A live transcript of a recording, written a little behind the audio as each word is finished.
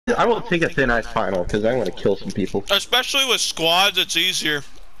I will take a thin ice final because I want to kill some people. Especially with squads, it's easier.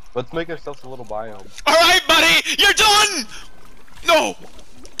 Let's make ourselves a little biome. Alright, buddy! You're done! No!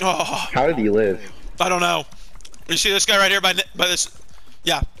 Oh, How did he live? I don't know. You see this guy right here by this?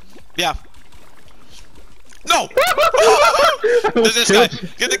 Yeah. Yeah. No! There's this guy.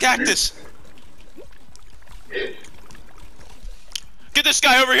 Get the cactus. Get this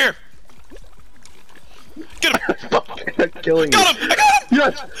guy over here. Get him. I'm killing Got him! I got him!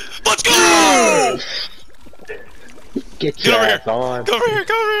 Yes! Let's go! Get your over ass here. on. Come over here,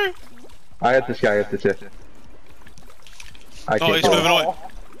 come over here. I got this guy, I got this guy. I can't he's kill moving him. away.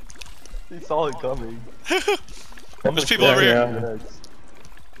 He saw it coming. There's people over here.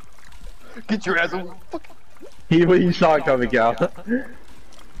 Yeah. Get your ass over. He saw it coming out.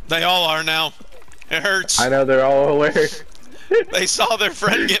 They all are now. It hurts. I know, they're all aware. They saw their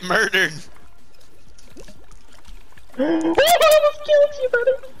friend get murdered.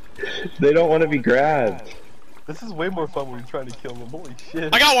 They don't want to be grabbed. This is way more fun when you're trying to kill them. Holy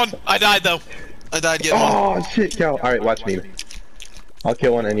shit. I got one. I died though. I died getting one. Oh shit, Cal. Alright, watch me. I'll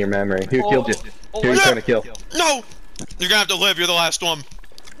kill one in your memory. Who killed you? Who are you trying to kill? No! You're gonna have to live. You're the last one.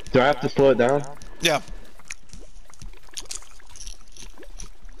 Do I have to slow it down? Yeah.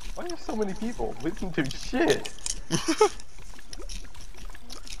 Why are there so many people? We can do shit.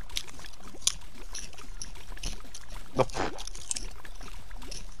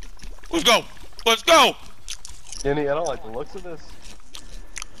 Let's go. Let's go. Danny, I don't like the looks of this.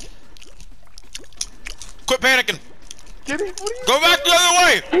 Quit panicking. Danny, what are you Go back the other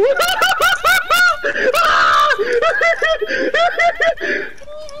way.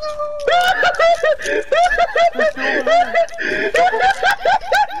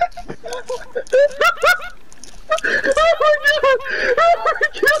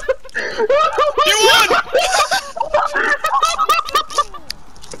 You won.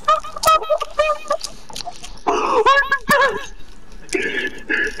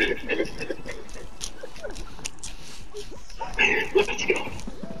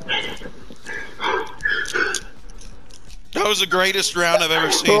 That was the greatest round I've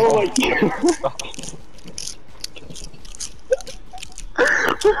ever seen. Oh my god.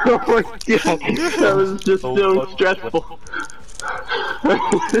 Oh my god. That was just so stressful.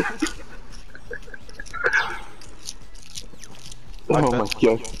 Oh my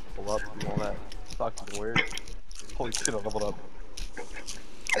god. Pull up and all that. Fucking weird. Holy shit, I leveled up.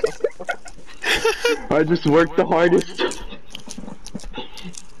 I just worked the hardest.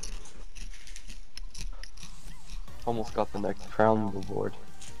 Almost got the next crown on the board.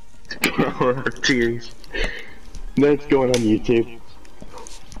 Tears. That's going on YouTube.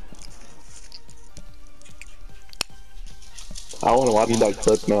 I want to watch that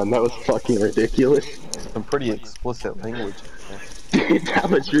clip, man. That was fucking ridiculous. Some pretty explicit language. Dude, that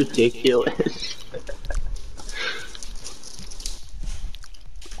was ridiculous.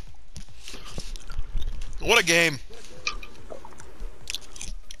 What a game.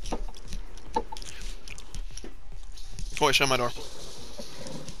 Boy, shut my door.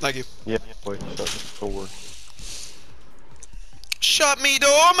 Thank you. Yeah, boy, shut the door. Shut me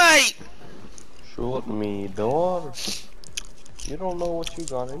door, mate! Shut me door. You don't know what you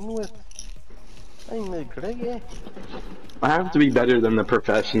got in with. I'm the Greggy. I have to be better than the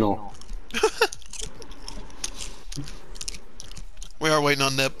professional. We are waiting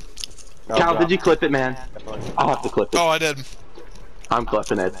on Nip. No, Cal, no. did you clip it, man? I'll have to clip it. Oh, I did. I'm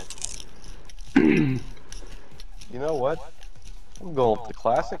clipping it. You know what? I'm going with the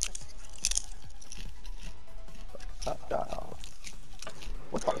classic. Hot dog.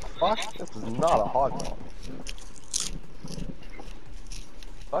 What the fuck? This is not a hot dog.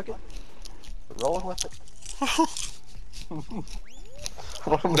 Fuck it. We're rolling with it.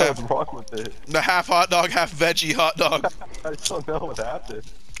 What am I wrong with it? The half hot dog, half veggie hot dog. I don't know what happened.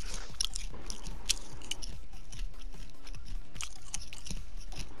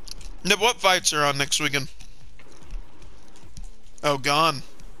 Nip, what fights are on next weekend? Oh, gone.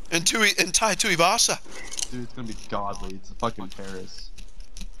 And Tai Tuivasa. Dude, it's gonna be godly. It's a fucking Paris.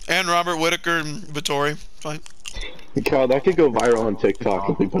 And Robert Whittaker and Vittori fight. Cal, that could go viral on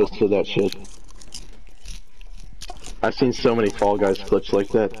TikTok if we posted that shit. I've seen so many Fall Guys clips like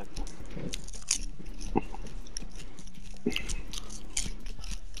that.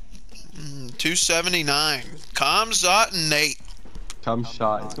 Mm, 279. Kamzat and Nate. Come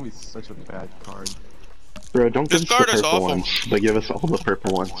shot. It's gonna be such a bad card. Bro, don't give This us card the is purple awful. ones, but give us all the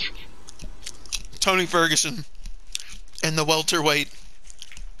purple ones. Tony Ferguson. And the welterweight.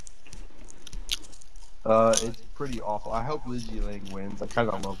 It's pretty awful. I hope Lizzie Lang wins. I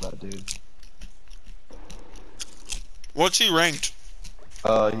kinda love that dude. What's he ranked?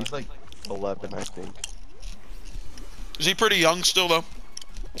 He's like 11, I think. Is he pretty young still though?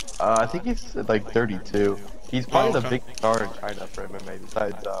 I think he's like 32. He's probably the okay. big star in China for MMA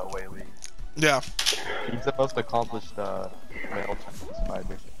besides Wei Li. Yeah. He's the most accomplished male Chinese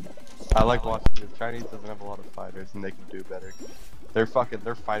fighter. I like watching this. Chinese doesn't have a lot of fighters and they can do better. Their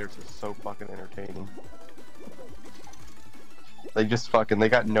fighters are so fucking entertaining. They just fucking, they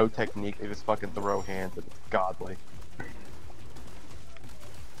got no technique, they just fucking throw hands and it's godly.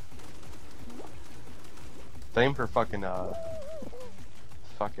 Same for fucking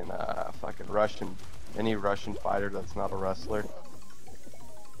Russian, any Russian fighter that's not a wrestler.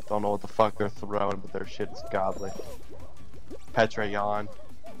 Don't know what the fuck they're throwing, but their shit is godly. Petrayan,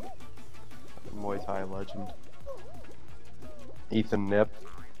 Muay Thai legend. Ethan Nip.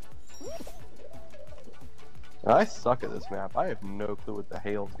 I suck at this map. I have no clue what the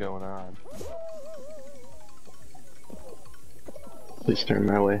hell's going on. Please turn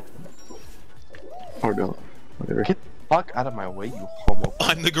my way. Or don't. Whatever. Get the fuck out of my way, you homo.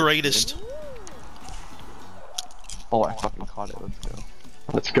 I'm the greatest. Oh, I fucking caught it. Let's go.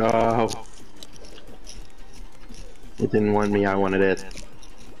 Let's go. It didn't want me, I wanted it.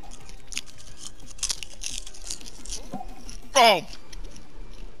 Oh!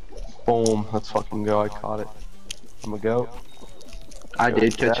 Boom. Let's fucking go. I caught it. I'm gonna go. I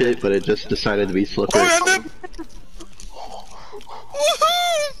did catch it, but it just decided to be slippery. Oh yeah, Nip!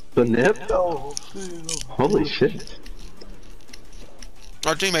 Woohoo! The nip? Oh, Holy shit.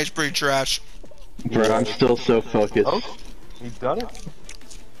 Our teammate's pretty trash. Bro, I'm still so focused. oh, he's done it.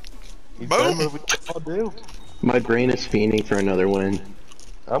 He's Boom. done what we all do. My brain is fiending for another win.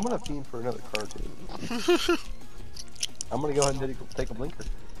 I'm gonna fiend for another card too. I'm gonna go ahead and take a blinker.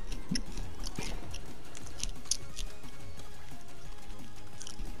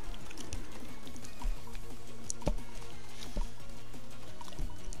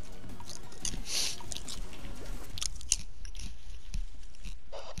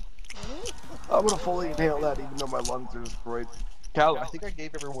 I'm gonna fully inhale that even though my lungs are destroyed. Cal, I think I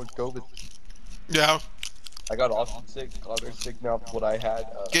gave everyone COVID. Yeah. I got Austin sick, Connor's sick now. What I had.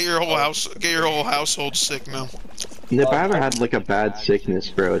 Get your whole household sick now. Nip, I haven't had like a bad sickness,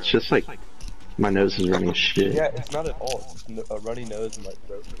 bro. It's just like my nose is running shit. Yeah, it's not at all. It's just a runny nose and my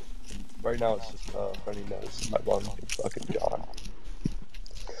throat. Right now it's just runny nose and my lungs are fucking gone.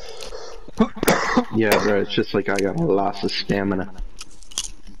 Yeah, bro, it's just like I got a loss of stamina.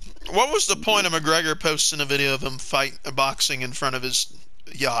 What was the point of McGregor posting a video of him boxing in front of his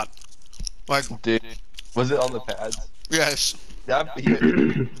yacht? Like, Dude, was it on the pads? yes. Yeah, he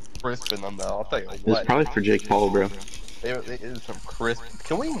was crisping on that. I'll tell you It's what. probably for Jake Paul, bro. It is some crisp.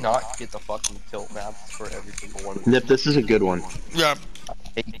 Can we not get the fucking tilt maps for every single one? Nip, this is a good one. Yeah. I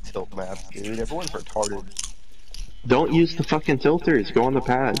hate tilt maps, dude. Everyone's retarded. Don't use the fucking tilters. Go on the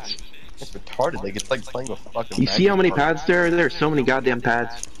pads. It's retarded. Like it's like playing with fucking. You see how many magic cards. pads there are? There are so many goddamn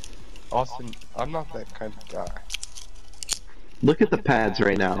pads. Austin, I'm not that kind of guy. Look at the pads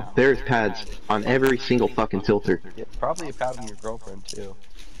right now. There's pads on every single fucking tilter. Yeah, probably a pad on your girlfriend too.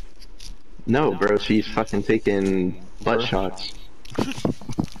 No, bro, she's fucking taking butt shots.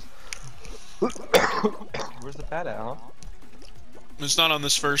 Where's the pad at, huh? It's not on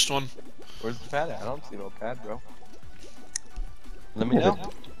this first one. Where's the pad at? I don't see no pad, bro. Let me know.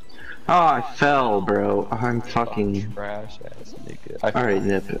 Oh, I fell, bro. I'm fucking... Trash ass nigga. Alright,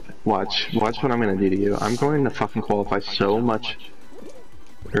 Nip. Watch what I'm gonna do to you. I'm going to fucking qualify so much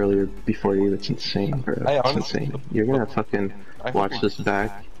earlier before you. It's insane, bro. It's insane. You're gonna fucking watch this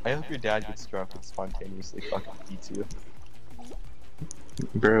back. I hope your dad gets drunk and spontaneously fucking eats you.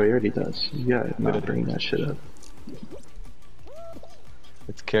 Bro, he already does. You gotta not bring that shit up.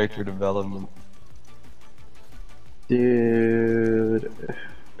 It's character development. Dude...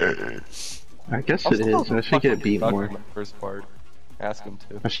 I guess it is. I should get beat more. First part. Ask him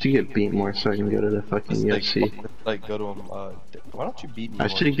to. I should get beat more so I can go to the fucking UFC. Like go to him. Why don't you beat me? I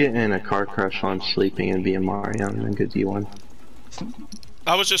should get in a car crash while I'm sleeping and be a Mario and then go D1.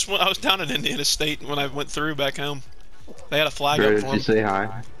 I was down in Indiana State when I went through back home. They had a flag Bro, up did for you him. say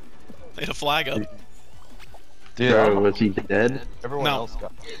hi? They had a flag up. Dude, Bro, was he dead? everyone No. else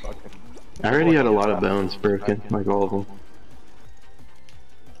got fucking. I already had a lot of bones broken, like all of them.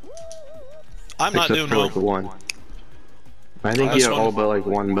 I'm not Except doing for well. like one. I think he had all but like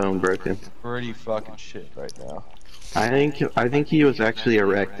one bone broken. Pretty fucking shit right now. I think he was actually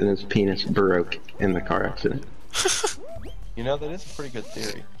erect and his penis broke in the car accident. You know, that is a pretty good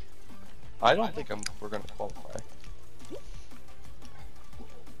theory. I don't think we're gonna qualify.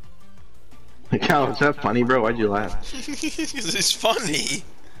 Like, how is that funny, bro? Why'd you laugh? It's funny.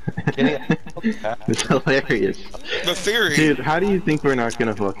 It's hilarious. The theory. Dude, how do you think we're not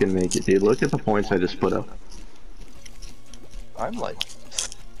gonna fucking make it, dude? Look at the points I just put up. I'm like...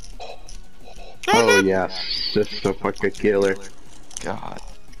 Oh, yes. Just a fucking killer. God.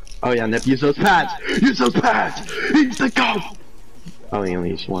 Oh, yeah, Nip, use those pads! Use those pads! He's the GOAT! Oh, he only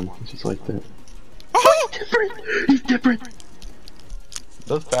used one. Just like that. Oh, he's different! He's different!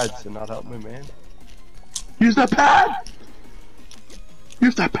 Those pads did not help me, man. Use that pad!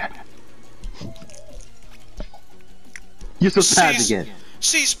 Use that pad! Use those pads again.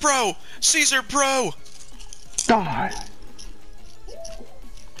 Seize Pro! Caesar Pro! Die!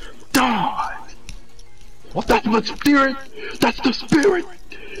 Die! What? That's the spirit! That's the spirit!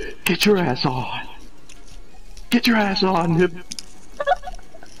 Get your ass on! Get your ass on, Nip!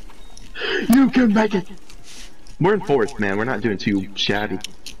 You can make it! We're in fourth, man. We're not doing too shabby.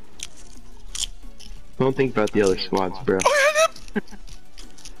 Don't think about the other squads, bro.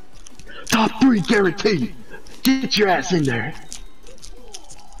 Top 3 guaranteed! Get your ass in there!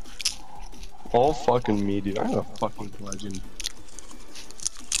 All fucking me, dude. I'm a fucking legend.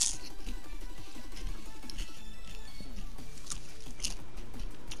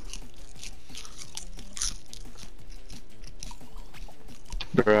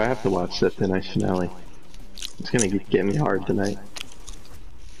 Bro, I have to watch that tonight finale. It's gonna get me hard tonight.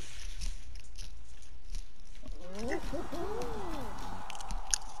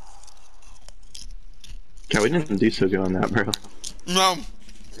 God, we didn't do so good on that, bro. No,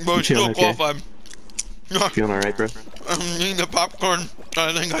 but we still qualified. Feeling alright, bro? I'm eating the popcorn.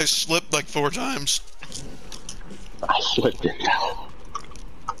 I think I slipped like 4 times. I slipped it now.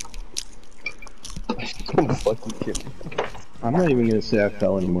 I'm fucking kidding. I'm not even gonna say I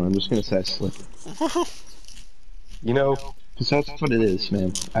fell anymore. I'm just gonna say I slipped. You know, because that's what it is,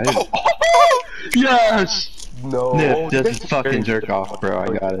 man. Yes! No. Nip, just fucking jerk off, bro.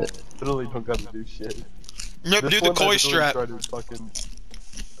 I got it. Literally don't gotta do shit. Nip, do the koi strap.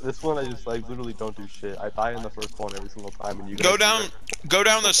 This one I just like literally don't do shit. I die in the first one every single time, and you go down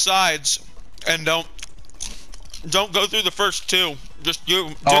the sides, and don't go through the first 2. Just do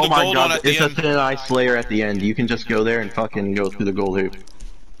the gold one at the end. It's a thin ice layer at the end. You can just go there and fucking go through the gold hoop.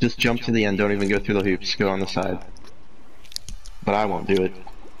 Just jump to the end. Don't even go through the hoops. Go on the side. But I won't do it.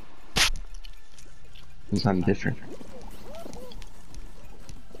 Because I'm different.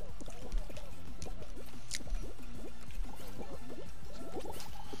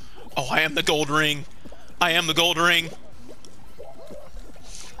 Oh, I am the gold ring. I am the gold ring.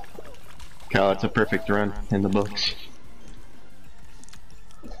 Cal, that's a perfect run in the books.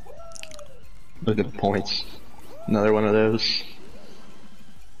 Look at the points. Another one of those.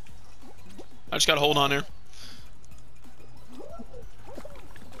 I just gotta hold on here.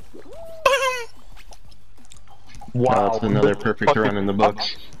 Wow, that's another perfect run in the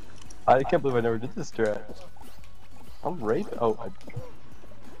books. I can't believe I never did this strat. I'm right. Oh,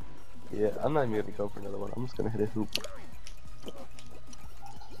 yeah, I'm not even gonna go for another one. I'm just gonna hit a hoop.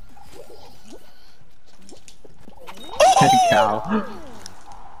 Hey, Cal.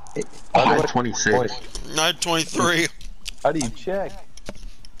 I had 26. I had 23. How do you check?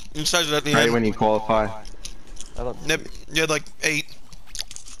 It says it at the Right end. when you qualify. I don't. Nip, you had like 8.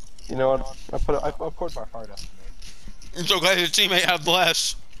 You know what? I poured my heart out. It's okay, your teammate had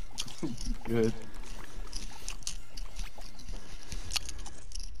less. Good.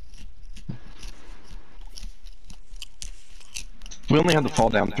 We only had to fall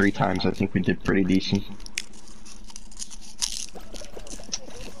down 3 times. I think we did pretty decent.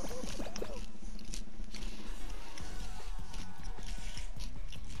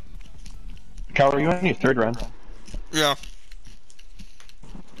 Cal, are you on your 3rd run? Yeah.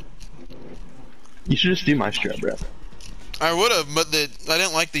 You should just do my strat, bro. I would've, but I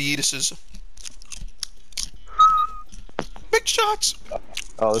didn't like the Yeetuses. Big shots!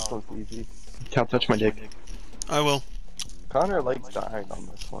 Oh, this one's easy. Cal, touch my dick. I will. Connor likes dying on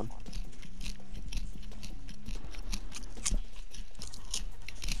this one.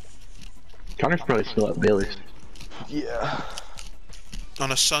 Connor's probably still at Bailey's. Yeah.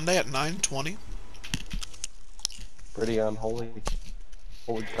 On a Sunday at 9:20? Pretty unholy.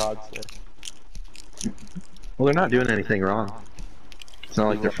 Holy God's sake. Well, they're not doing anything wrong. It's not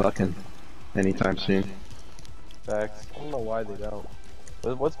like they're fucking anytime soon. Facts. I don't know why they don't.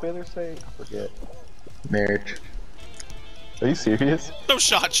 What's Baylor saying? I forget. Marriage. Are you serious? No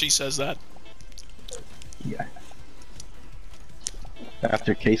shot she says that. Yeah.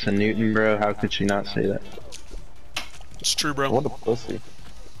 After Case and Newton, bro, how could she not say that? It's true, bro. What a pussy.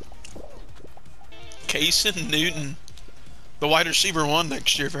 Case and Newton. The wide receiver 1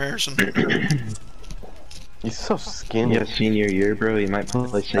 next year for Harrison. He's so skinny. Yeah, senior year, bro. He might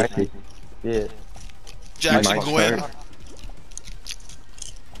play safety. Yeah. Jackson might Gwynn. start.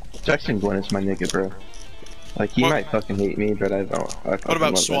 Jackson Gwynn is my nigga, bro. Like, he might fucking hate me, but I don't. I fucking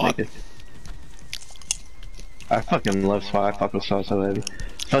about love SWAT? that nigga. I fucking love SWAT. I fuck with SWAT so heavy.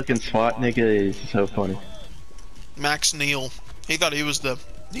 Fucking SWAT nigga is so funny. Max Neal. He thought he was the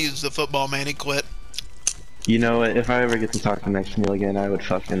football man. He quit. You know what? If I ever get to talk to Max Neal again, I would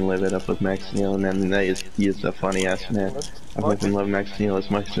fucking live it up with Max Neal, and then he is a funny ass man. I fucking love Max Neal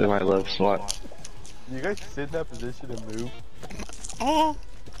as much as I love SWAT. You guys sit in that position and move? Oh.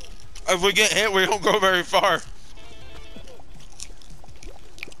 If we get hit, we don't go very far.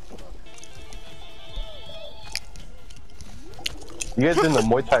 You guys in the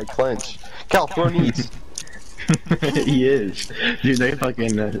Muay Thai clinch. Californians. He is. Dude, they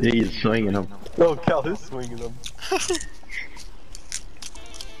fucking, he is swinging them. Oh, Cal is swinging them.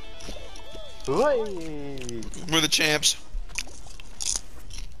 Way. We're the champs.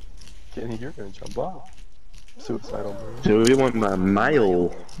 Kenny, you're gonna jump off. Suicidal move. Dude, we won by a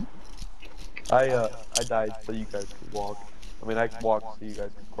mile. I died so you guys could walk. I mean, I walked so you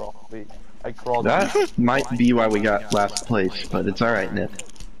guys could crawl. Wait, I crawled. That might be why we got last place, but it's alright, Nick.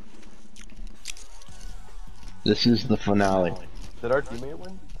 This is the finale. Did our teammate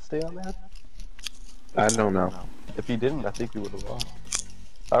win? Stay on that? I don't know. If he didn't, I think we would have lost.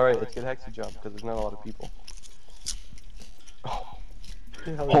 Alright, let's get Hexy jump, because there's not a lot of people. Oh.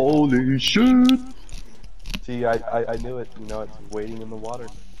 Holy shit! See, I knew it, you know, it's waiting in the water.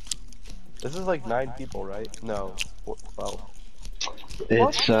 This is like 9 people, right? No, 12.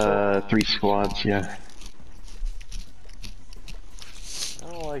 It's 3 squads, yeah.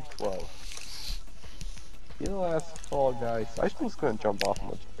 I don't like 12. Be the last fall guy. So I'm just gonna jump off and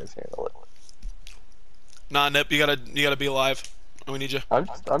let you guys handle it. Nah, Nip, you gotta be alive. We need you. I'm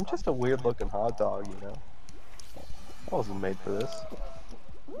just a weird looking hot dog, you know. I wasn't made for this.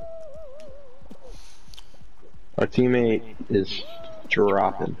 Our teammate is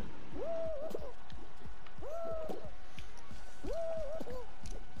dropping.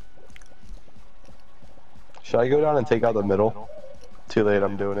 Should I go down and take out the middle? Too late,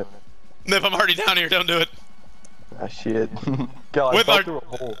 I'm doing it. Nip, I'm already down here. Don't do it. Ah, shit. God, With I fell our- through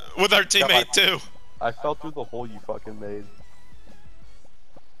a hole. With our teammate too. I fell through the hole you fucking made.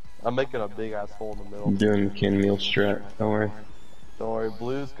 I'm making a big ass hole in the middle. I'm doing Ken Meal strat, don't worry. Don't worry,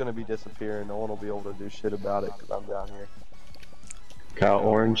 Blue's gonna be disappearing. No one will be able to do shit about it because I'm down here. Kyle,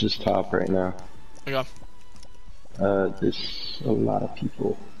 orange is top right now. Okay. There's a lot of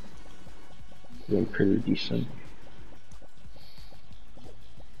people doing pretty decent.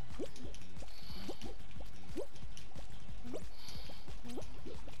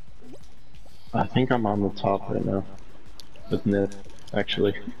 I think I'm on the top right now. With Nip,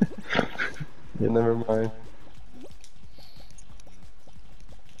 actually. Never mind.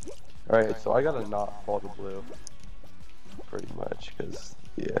 Alright, so I gotta not fall to blue. Pretty much, because,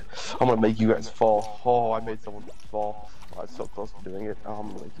 yeah. I'm gonna make you guys fall. Oh, I made someone fall. Oh, I was so close to doing it. Oh, I'm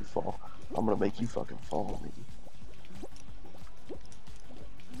gonna make you fall. I'm gonna make you fucking fall, baby.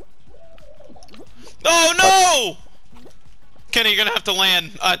 Oh no! Kenny, you're gonna have to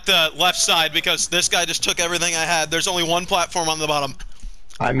land at the left side because this guy just took everything I had. There's only one platform on the bottom.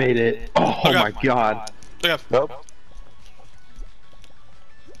 I made it. Oh Okay. my god. Okay. Nope.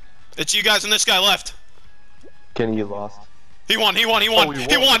 It's you guys and this guy left. Kenny, you lost. He won, he won, he Oh, won, he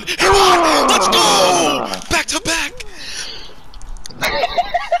he won. won, he won! Let's go! Back to back!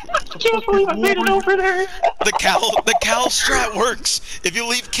 I can't believe I made it over there. The Cal strat works. If you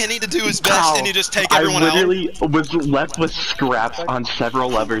leave Kenny to do his best and you just take everyone I out. literally was left with scraps on several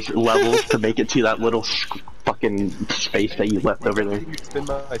levels to make it to that little fucking space that you left over there. Can you spin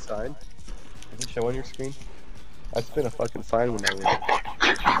my sign? Does it show on your screen? I spin a fucking sign when I win.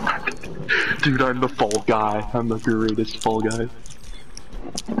 Dude, I'm the fall guy. I'm the greatest fall guy.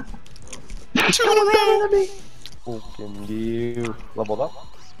 2 in a row. Fucking you. Leveled up.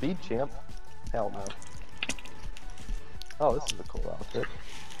 Speed champ. Hell no. Oh, this is a cool outfit.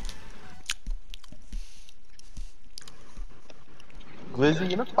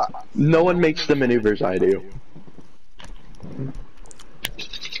 Glizzy in a pot. No one makes the maneuvers I do.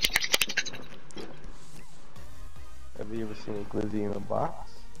 Have you ever seen a glizzy in a box?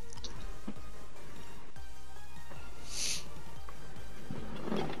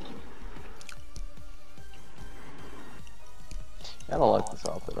 I don't like this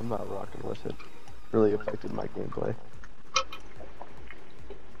outfit. I'm not rocking with it. Really affected my gameplay.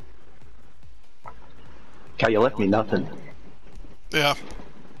 Cal, you left me nothing. Yeah.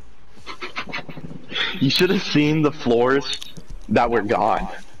 You should have seen the floors that were gone.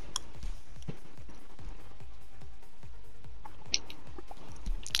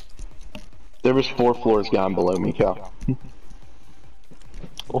 There was 4 floors down below me, Cal.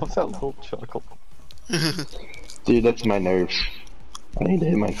 What was that little chuckle? Dude, that's my nerves. I need to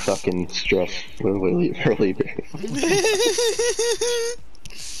hit my fucking stress reliever.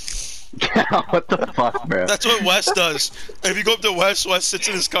 What the fuck, bro? That's what Wes does. If you go up to Wes, Wes sits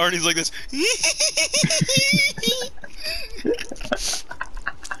in his car and he's like this.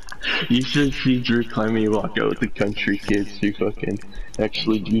 You should see Drew Clemmy walk out with the country kids who fucking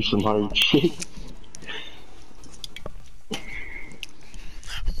actually do some hard shit.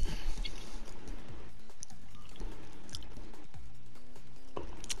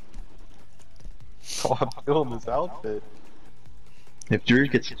 Oh, I'm feeling this outfit. If Drew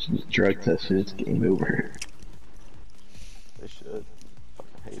gets drug tested, it's game over. They should.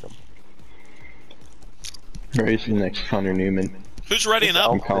 Fucking hate him. Raise the next Connor Newman. Who's readying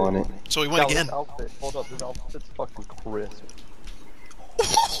up? I'm calling it. So we win again. Outfit. Hold up, this outfit's fucking crisp.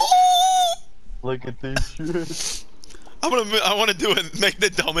 Look at this shit. I want to do it. Make the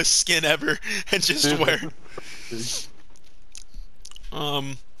dumbest skin ever and just wear.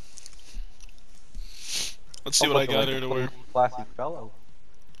 Let's see what I got here to wear. Classy fellow.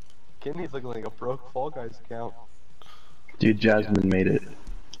 Kenny's looking like a broke Fall Guys account. Dude, Jasmine made it.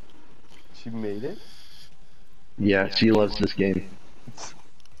 She made it? Yeah, she loves this game.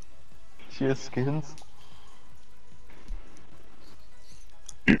 She has skins?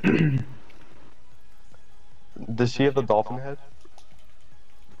 Does she have the dolphin head?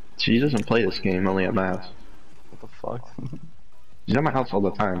 She doesn't play this game, only at my house. What the fuck? She's at my house all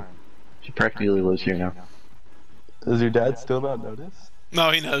the time. She practically lives here now. Does your dad still not notice? No,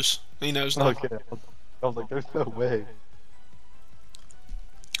 he knows. He knows now. Okay. I was like, there's no way.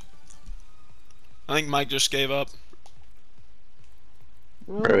 I think Mike just gave up.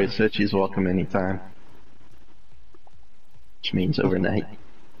 Bro, he said she's welcome anytime. Which means overnight.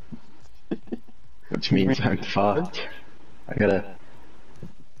 Which means I'm fucked. I gotta...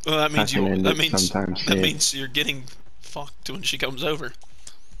 Well, that means you. Sometimes That means you're getting fucked when she comes over.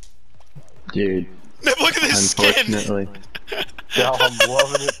 Dude. Look at this skin. Unfortunately. Cal, I'm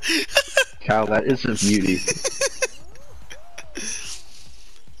loving it. Cal, that is a beauty.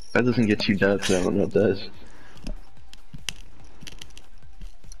 That doesn't get you dubs, I don't know what does.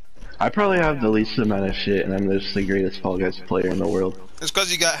 I probably have the least amount of shit, and I'm just the greatest Fall Guys player in the world. It's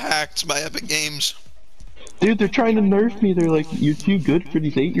because you got hacked by Epic Games. Dude, they're trying to nerf me. They're like, you're too good for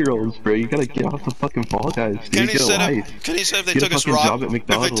these 8-year-olds, bro. You gotta get off the fucking Fall Guys, dude. Kenny Get a said life. if they Get took a his fucking job at if they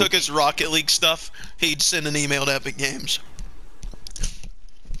McDonald's. took his Rocket League stuff, he'd send an email to Epic Games.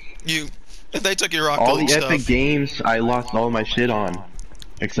 If they took your Rocket All League the stuff. Epic Games, I lost all my shit on.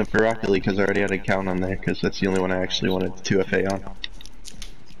 Except for Rocket League, because I already had an account on there, because that's the only one I actually wanted 2FA on.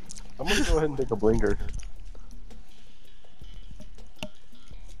 I'm gonna go ahead and take a blinker.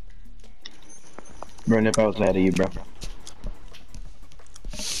 Bro, Nip, I was mad at you, bro.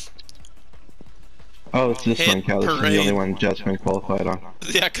 Oh, it's this Hit one, Cal. This is parade. the only one Jasmine qualified on.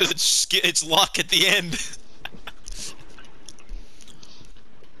 Yeah, because it's lock at the end.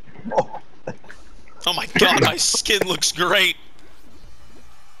 Oh my god, my skin looks great.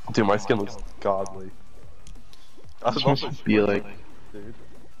 Dude, my skin looks godly. I was It's supposed almost to be like... dude.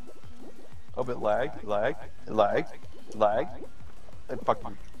 Oh, but lag. And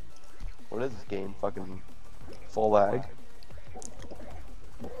fucking... What is this game? Fucking... Full lag.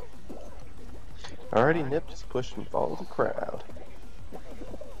 Alrighty, Nip, just push and follow the crowd.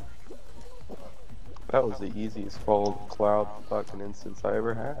 That was the easiest follow the cloud fucking instance I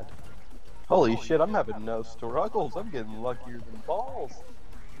ever had. Holy shit, I'm having no struggles. I'm getting luckier than balls.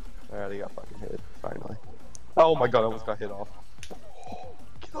 Alright, I got fucking hit, finally. Oh my god, I almost got hit off.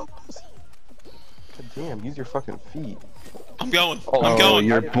 Get up, pussy. God damn, use your fucking feet. I'm going. Oh, I'm going.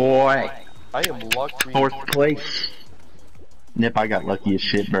 your boy. I am lucky. 4th place. Nip, I got lucky as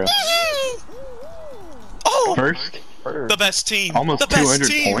shit, bro. Oh! First, The best team. almost the best 200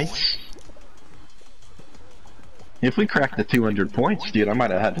 team. points. If we cracked the 200 points, dude, I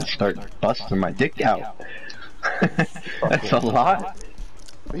might have had to start busting my dick out. That's a lot.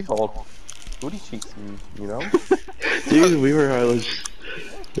 We hold booty cheeks, you know? Dude, we were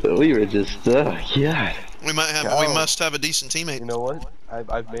just, yeah. We must have a decent teammate. You know what?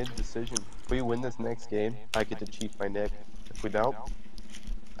 I've made a decision. If we win this next game, I get to cheat my Nick. If we don't,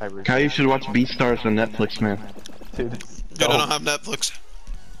 I regret. Kyle, you should watch Beastars on Netflix, man. Dude, Dude, I don't have Netflix.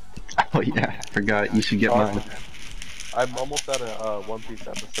 Oh yeah, I forgot. You should get mine. I'm almost out of One Piece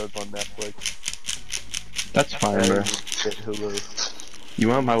episodes on Netflix. That's fine, I bro. need to get Hulu. You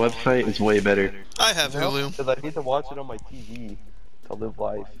want my website? It's way better. I have Hulu. Because I need to watch it on my TV to live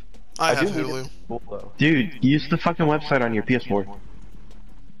life. I have do need Hulu. it cool, though. Dude, use the fucking website on your PS4.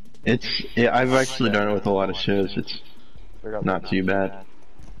 I've actually done it with a lot of shows. It's not too bad.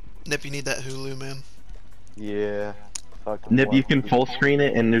 Nip, you need that Hulu, man. Yeah. Nip, you can full screen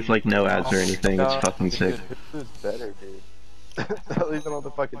it and there's like no ads or anything. It's fucking sick. Hulu's better, dude. At least I don't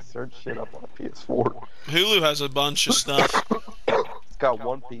have to fucking search shit up on PS4. Hulu has a bunch of stuff. It's got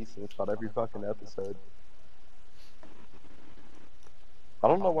One Piece and it's got every fucking episode. I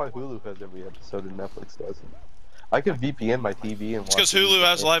don't know why Hulu has every episode and Netflix doesn't. I could VPN my TV and watch. It's because Hulu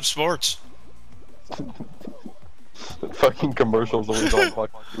has live sports. The fucking commercials always on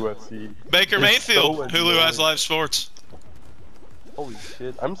fucking UFC. Baker It's Mayfield, so Hulu has live sports. Holy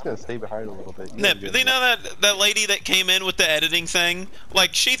shit! I'm just gonna stay behind a little bit. Nip, you know that lady that came in with the editing thing?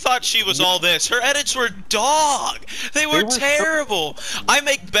 Like, she thought she was all this. Her edits were dog. They were terrible. I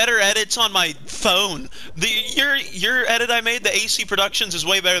make better edits on my phone. Your edit I made, the AC Productions, is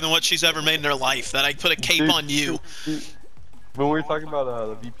way better than what she's ever made in her life. That I put a cape on you. When we were talking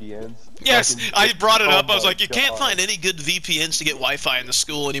about the VPNs. Yes, I brought it up. I was like, you can't find any good VPNs to get Wi-Fi in the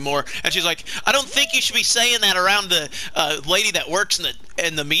school anymore. And she's like, I don't think you should be saying that around the lady that works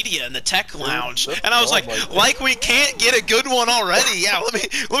in the media in the tech lounge. And I was like we can't get a good one already. Yeah, let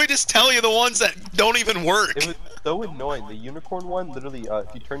me just tell you the ones that don't even work. It was so annoying. The unicorn one, literally,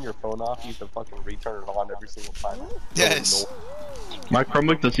 if you turn your phone off, you have to fucking return it on every single time. Yes. My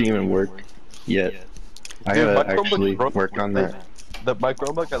Chromebook doesn't even work yet. I gotta actually work on that. My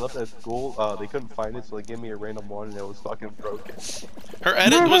Chromebook I left at school, they couldn't find it, so they gave me a random one, and it was fucking broken. Her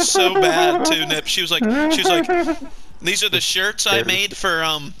edit was so bad too, Nip. She was like, these are the shirts I made for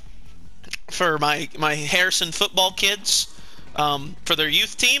my Harrison football kids, for their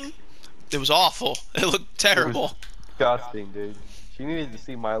youth team. It was awful. It looked terrible. It was disgusting, dude. She needed to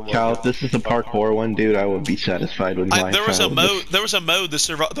see my logo. Cal, if this is a parkour one, dude, I would be satisfied with my. There was a mode,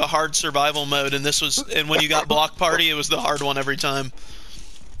 the hard survival mode, and when you got block party, it was the hard one every time.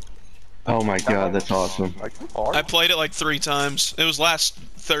 Oh my god, that's awesome. I played it like 3 times. It was last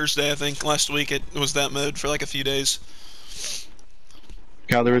Thursday, I think. Last week it was that mode for like a few days.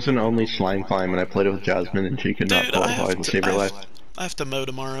 Cal, there was an only slime climb, and I played it with Jasmine, and she could not qualify to save her life. I have to mow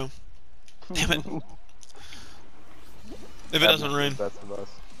tomorrow. Damn it. If it doesn't rain.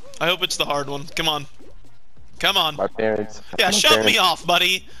 I hope it's the hard one. Come on. Come on. My parents. Yeah, shove me off,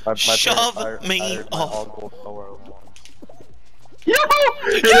 buddy. My Shove me off. Yo!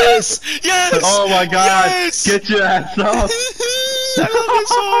 Yes! Yes! Oh my god! Yes! Get your ass off! I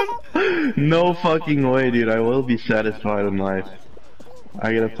love this one! No fucking way, dude. I will be satisfied in life.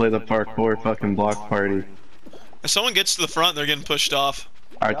 I gotta play the parkour fucking block party. If someone gets to the front, they're getting pushed off.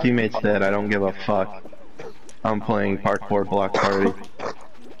 Our teammates said I don't give a fuck. I'm playing parkour block party.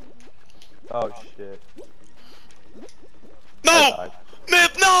 Oh shit. No!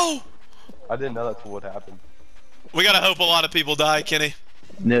 Nip, no! I didn't know that's what happened. We gotta hope a lot of people die, Kenny.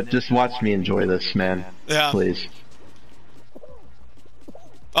 Nip, just watch me enjoy this, man. Yeah. Please.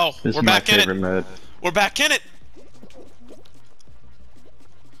 Oh, This we're is my back in favorite it. mode. We're back in it.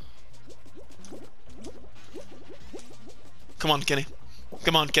 Come on, Kenny.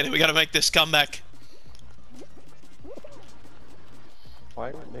 Come on, Kenny. We gotta make this comeback. Why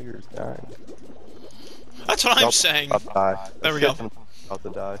are niggers dying? That's what I'm saying. There we go. About to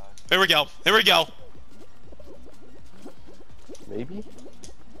die. Here we go. Here we go. Maybe?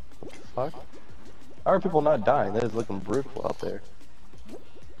 What the fuck? How are people not dying? That is looking brutal out there.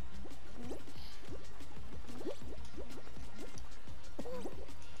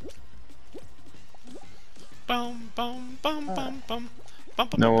 Boom, boom, boom, boom, boom.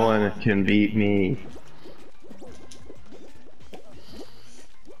 No one can beat me.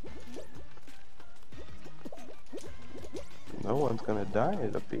 No one's gonna die,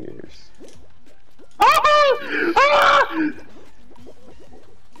 it appears.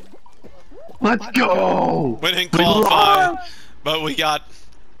 Let's go! We didn't qualify, but we got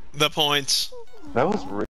the points. That was